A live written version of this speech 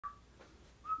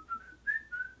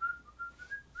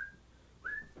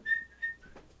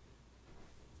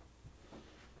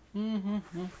Ooh,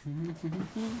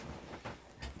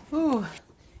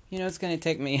 it's going to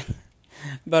take me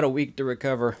about a week to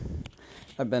recover.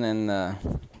 I've been in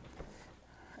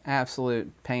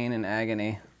absolute pain and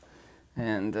agony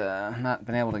and not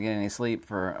been able to get any sleep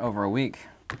for over a week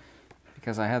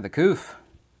because I had the coof.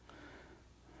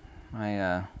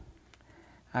 My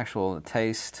actual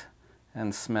taste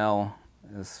and smell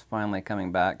is finally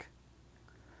coming back,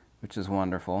 which is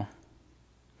wonderful.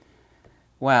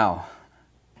 Wow.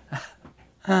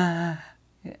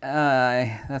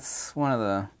 That's one of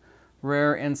the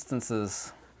rare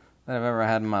instances that I've ever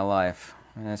had in my life,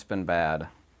 and it's been bad.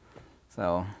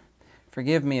 So,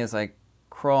 forgive me as I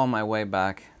crawl my way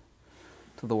back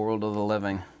to the world of the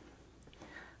living.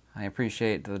 I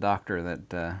appreciate the doctor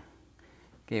that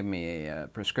gave me a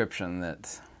prescription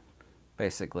that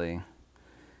basically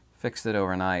fixed it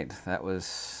overnight. That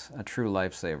was a true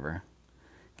lifesaver.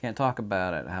 Can't talk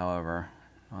about it, however,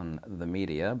 on the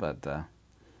media, but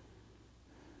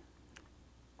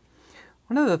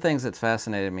one of the things that's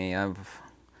fascinated me, I've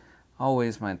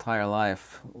always, my entire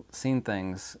life, seen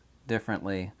things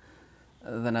differently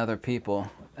than other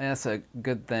people. And that's a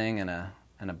good thing and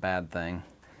a bad thing.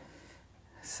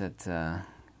 It's that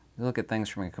you look at things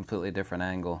from a completely different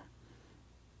angle.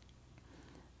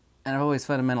 And I've always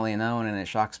fundamentally known, and it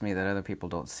shocks me that other people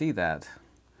don't see that,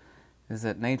 is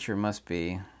that nature must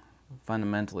be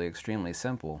fundamentally extremely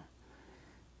simple.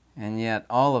 And yet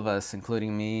all of us,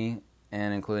 including me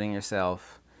and including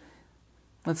yourself,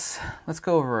 let's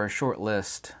go over a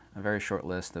very short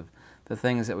list of the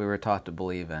things that we were taught to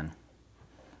believe in.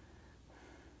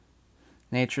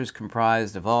 Nature is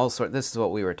comprised of all sorts. This is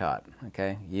what we were taught,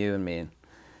 okay? You and me.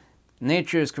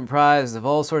 Nature is comprised of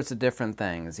all sorts of different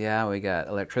things. Yeah, we got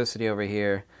electricity over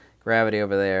here, gravity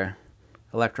over there,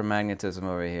 electromagnetism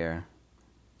over here.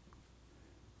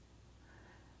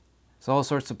 It's all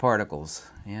sorts of particles,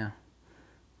 yeah.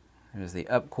 There's the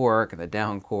up quark and the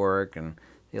down quark and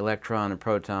the electron and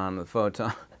proton and the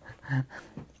photon.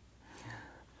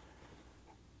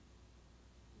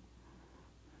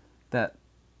 That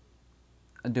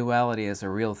a duality is a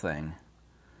real thing.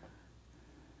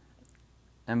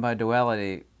 And by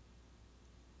duality,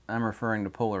 I'm referring to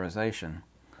polarization.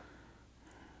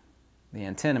 The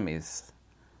antinomies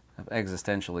of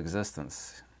existential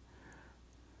existence.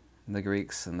 The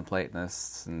Greeks and the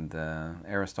Platonists and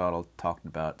Aristotle talked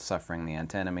about suffering, the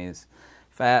antinomies: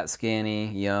 fat, skinny,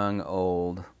 young,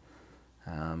 old,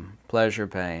 pleasure,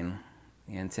 pain,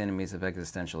 the antinomies of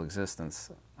existential existence,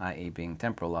 i.e. being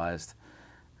temporalized,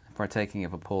 partaking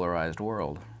of a polarized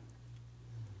world.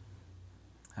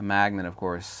 A magnet, of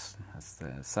course, that's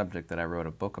the subject that I wrote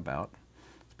a book about.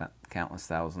 Spent countless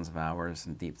thousands of hours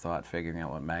in deep thought figuring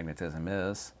out what magnetism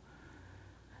is.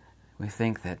 We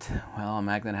think that, well, a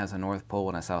magnet has a north pole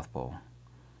and a south pole.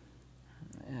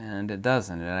 And it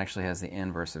doesn't. It actually has the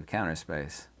inverse of counter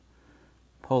space.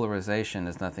 Polarization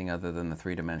is nothing other than the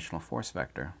three-dimensional force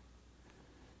vector.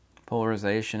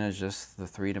 Polarization is just the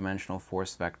three-dimensional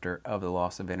force vector of the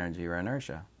loss of energy or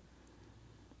inertia.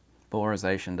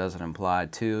 Polarization doesn't imply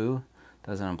two,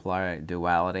 doesn't imply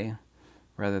duality,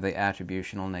 rather the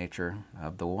attributional nature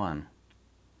of the one.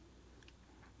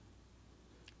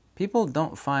 People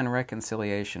don't find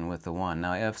reconciliation with the one.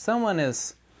 Now, if someone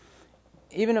is,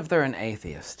 even if they're an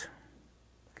atheist,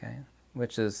 okay,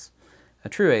 which is, a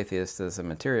true atheist is a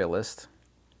materialist,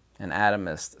 an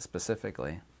atomist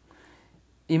specifically,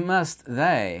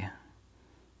 they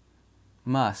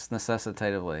must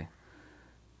necessitatively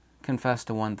confess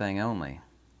to one thing only.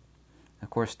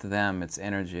 Of course, to them, it's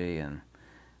energy and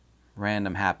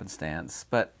random happenstance,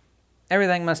 but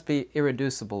everything must be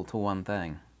irreducible to one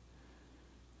thing.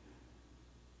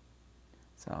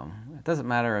 So, it doesn't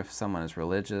matter if someone is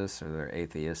religious or they're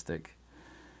atheistic.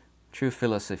 True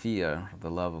philosophia,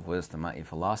 the love of wisdom, i.e.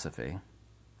 philosophy,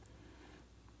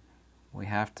 we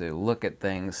have to look at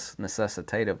things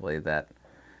necessitatively that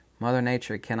Mother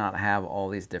Nature cannot have all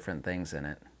these different things in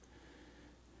it.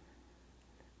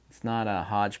 It's not a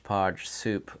hodgepodge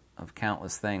soup of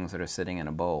countless things that are sitting in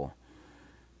a bowl.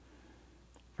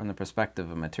 From the perspective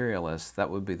of a materialist,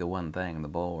 that would be the one thing, the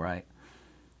bowl, right?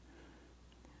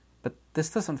 But this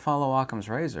doesn't follow Occam's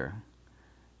razor.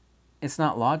 It's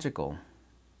not logical.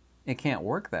 It can't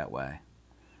work that way.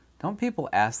 Don't people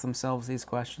ask themselves these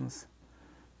questions?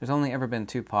 There's only ever been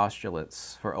two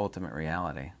postulates for ultimate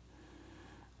reality.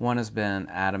 One has been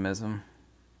atomism,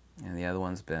 and the other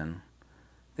one's been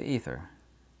the ether.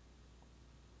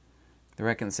 The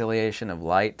reconciliation of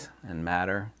light and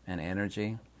matter and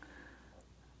energy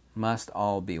must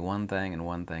all be one thing and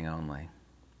one thing only.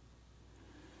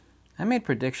 I made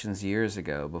predictions years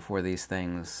ago before these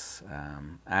things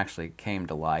actually came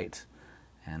to light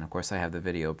And of course I have the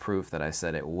video proof that I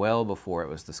said it well before it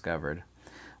was discovered.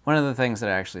 One of the things that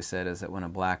I actually said is that when a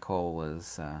black hole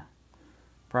is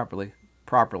properly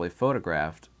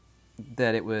photographed,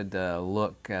 that it would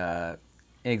look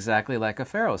exactly like a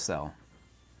ferrocell.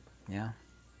 Yeah.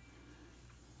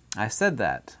 I said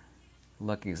that.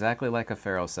 Look exactly like a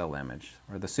ferrocell image,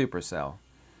 or the supercell.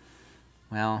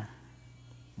 Well,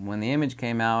 when the image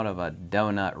came out of a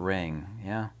donut ring,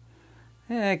 yeah,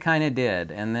 it kind of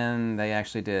did. And then they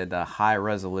actually did a high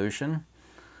resolution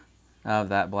of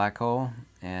that black hole,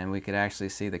 and we could actually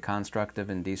see the constructive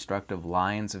and destructive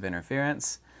lines of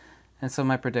interference. And so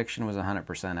my prediction was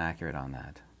 100% accurate on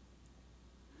that.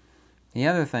 The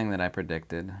other thing that I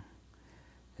predicted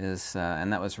is,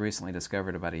 and that was recently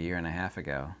discovered about 1.5 years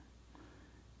ago,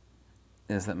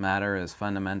 is that matter is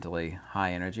fundamentally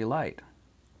high energy light.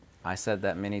 I said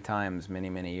that many times,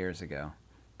 many years ago.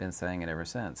 Been saying it ever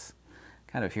since.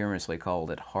 Kind of humorously called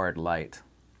it hard light.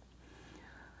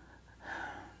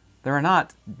 There are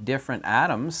not different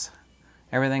atoms.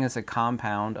 Everything is a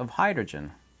compound of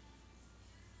hydrogen.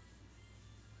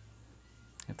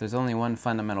 If there's only one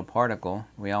fundamental particle,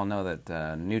 we all know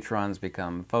that neutrons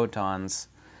become photons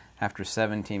after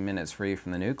 17 minutes free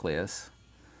from the nucleus.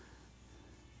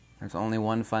 There's only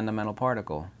one fundamental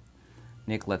particle.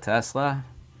 Nikola Tesla,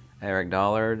 Eric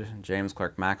Dollard, James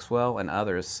Clerk Maxwell, and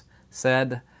others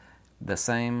said the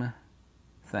same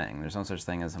thing. There's no such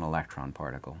thing as an electron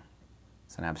particle.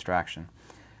 It's an abstraction.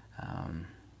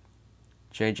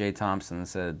 J.J. Thomson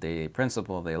said the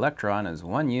principle of the electron is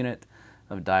 1 unit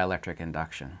of dielectric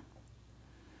induction.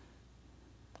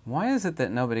 Why is it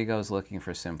that nobody goes looking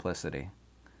for simplicity?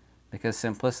 Because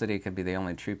simplicity could be the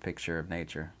only true picture of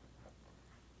nature.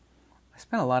 I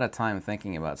spent a lot of time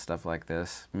thinking about stuff like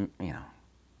this,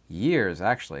 years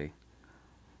actually.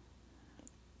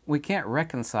 We can't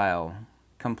reconcile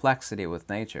complexity with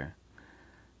nature.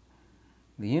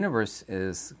 The universe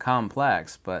is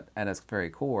complex, but at its very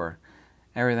core,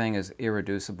 everything is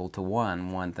irreducible to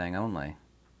one thing only.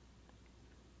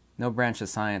 No branch of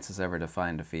science has ever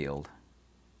defined a field.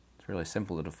 It's really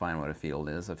simple to define what a field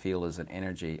is. A field is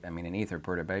an ether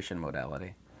perturbation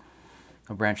modality.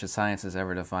 No branch of science has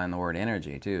ever defined the word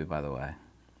energy, too, by the way.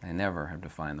 They never have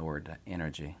defined the word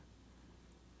energy.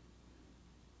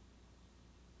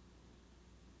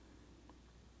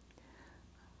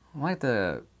 I'd like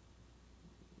to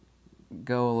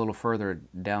go a little further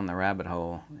down the rabbit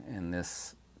hole in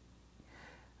this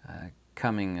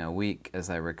coming week as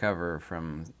I recover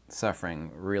from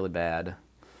suffering really bad,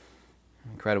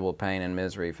 incredible pain and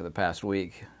misery for the past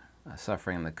week,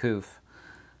 suffering the coof,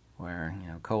 where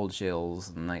cold chills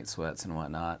and night sweats and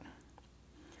whatnot,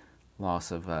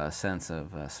 loss of sense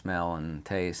of smell and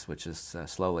taste, which is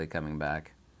slowly coming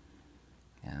back,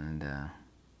 and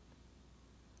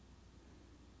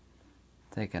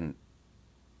take an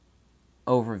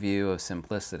overview of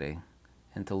simplicity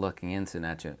into looking into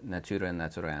natura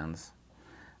naturans.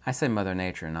 I say Mother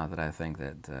Nature, not that I think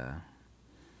that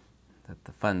that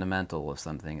the fundamental of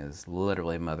something is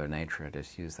literally Mother Nature. I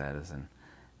just use that as an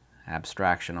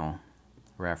abstractional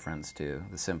reference to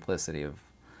the simplicity of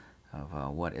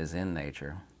what is in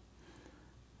nature.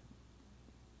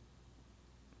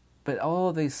 But all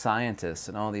of these scientists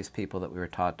and all these people that we were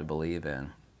taught to believe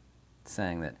in,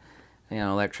 saying that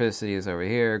electricity is over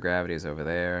here, gravity is over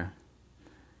there,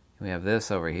 we have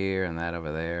this over here and that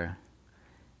over there.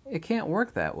 It can't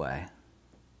work that way.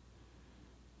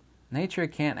 Nature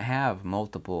can't have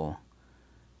multiple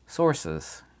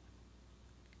sources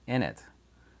in it.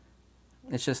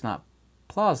 It's just not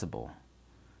plausible.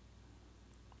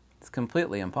 It's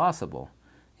completely impossible.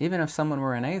 Even if someone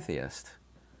were an atheist,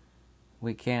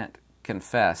 we can't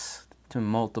confess to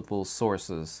multiple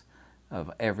sources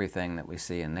of everything that we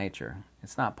see in nature.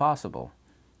 It's not possible.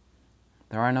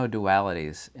 There are no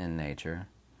dualities in nature.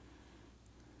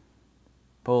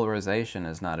 Polarization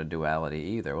is not a duality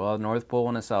either. Well, a North Pole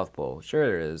and a South Pole. Sure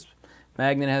there is.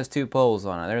 Magnet has 2 poles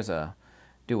on it. There's a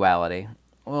duality.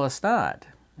 Well, it's not.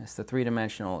 It's the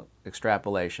 3-dimensional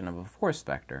extrapolation of a force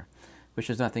vector, which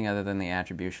is nothing other than the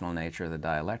attributional nature of the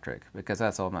dielectric, because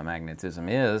that's all that magnetism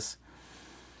is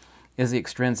the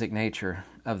extrinsic nature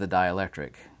of the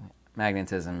dielectric.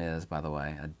 Magnetism is, by the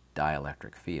way, a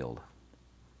dielectric field.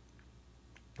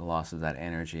 The loss of that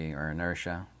energy or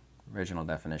inertia, original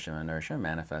definition of inertia,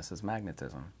 manifests as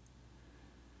magnetism.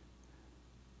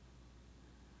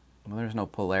 Well, there's no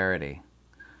polarity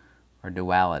or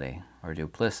duality or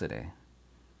duplicity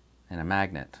in a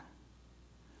magnet.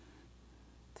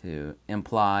 To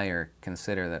imply or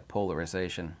consider that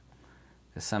polarization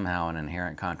is somehow an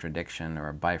inherent contradiction or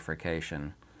a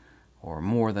bifurcation or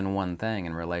more than one thing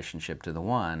in relationship to the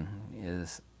one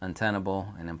is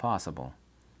untenable and impossible.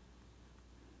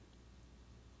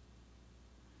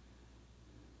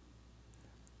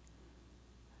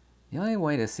 The only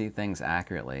way to see things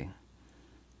accurately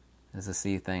is to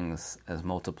see things as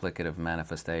multiplicative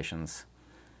manifestations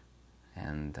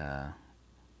and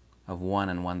of one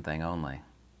and one thing only,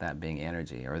 that being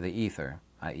energy, or the ether,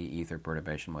 i.e. ether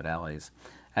perturbation modalities,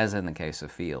 as in the case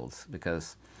of fields,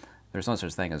 because there's no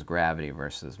such thing as gravity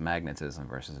versus magnetism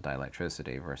versus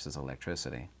dielectricity versus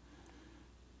electricity.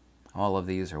 All of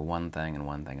these are one thing and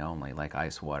one thing only, like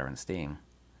ice, water, and steam.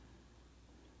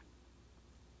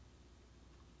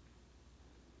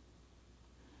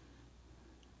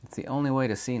 It's the only way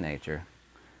to see nature.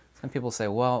 Some people say,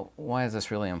 well, why is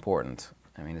this really important?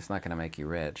 I mean, it's not going to make you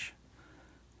rich.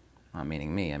 Not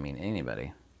meaning me, I mean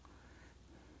anybody.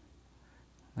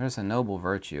 There's a noble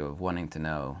virtue of wanting to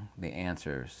know the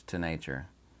answers to nature.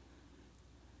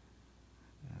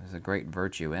 There's a great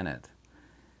virtue in it.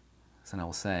 It's an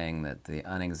old saying that the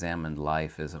unexamined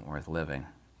life isn't worth living.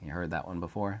 You heard that one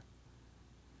before?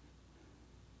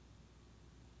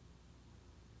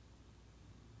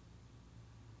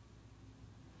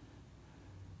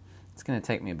 It's going to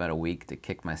take me about a week to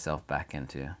kick myself back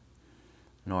into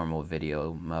normal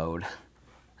video mode.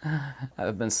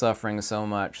 I've been suffering so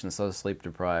much and so sleep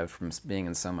deprived from being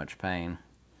in so much pain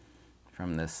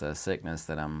from this sickness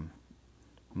that I'm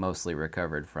mostly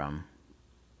recovered from.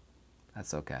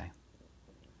 That's okay.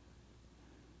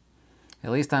 At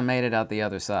least I made it out the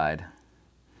other side.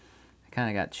 I kind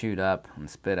of got chewed up and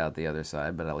spit out the other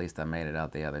side, but at least I made it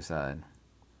out the other side.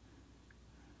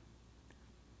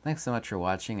 Thanks so much for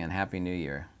watching, and Happy New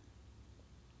Year.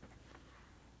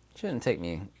 It shouldn't take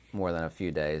me more than a few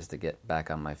days to get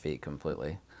back on my feet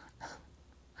completely.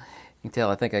 You can tell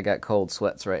I think I got cold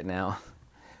sweats right now.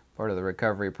 Part of the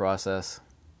recovery process.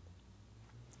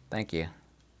 Thank you.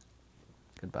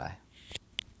 Goodbye.